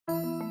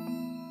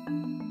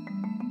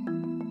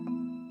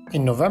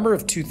In November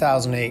of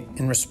 2008,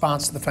 in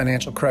response to the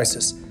financial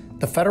crisis,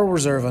 the Federal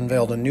Reserve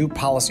unveiled a new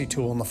policy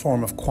tool in the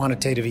form of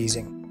quantitative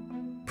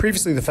easing.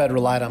 Previously, the Fed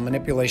relied on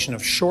manipulation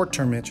of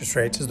short-term interest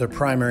rates as their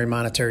primary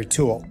monetary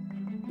tool.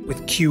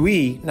 With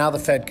QE, now the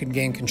Fed could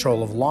gain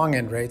control of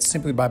long-end rates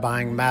simply by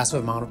buying a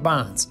massive amount of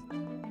bonds.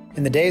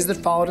 In the days that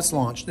followed its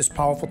launch, this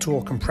powerful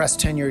tool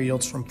compressed 10-year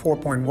yields from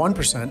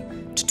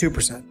 4.1% to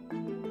 2%.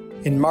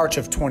 In March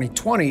of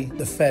 2020,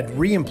 the Fed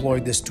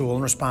re-employed this tool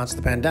in response to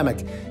the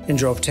pandemic and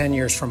drove 10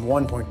 years from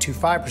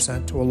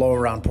 1.25% to a low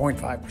around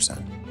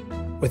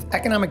 0.5%. With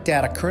economic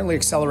data currently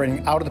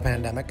accelerating out of the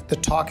pandemic, the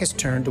talk has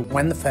turned to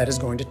when the Fed is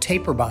going to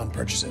taper bond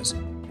purchases.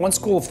 One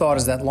school of thought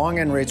is that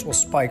long-end rates will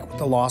spike with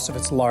the loss of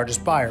its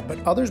largest buyer, but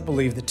others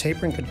believe that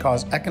tapering could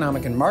cause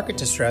economic and market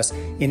distress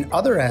in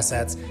other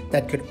assets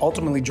that could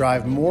ultimately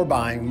drive more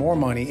buying, more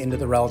money into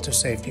the relative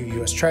safety of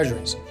U.S.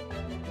 Treasuries.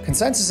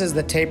 Consensus is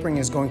that tapering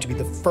is going to be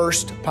the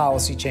first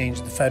policy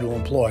change the Fed will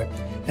employ,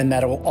 and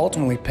that it will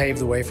ultimately pave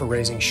the way for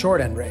raising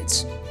short-end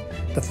rates.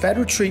 The Fed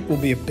retreat will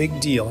be a big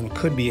deal and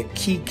could be a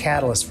key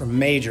catalyst for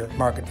major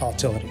market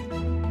volatility.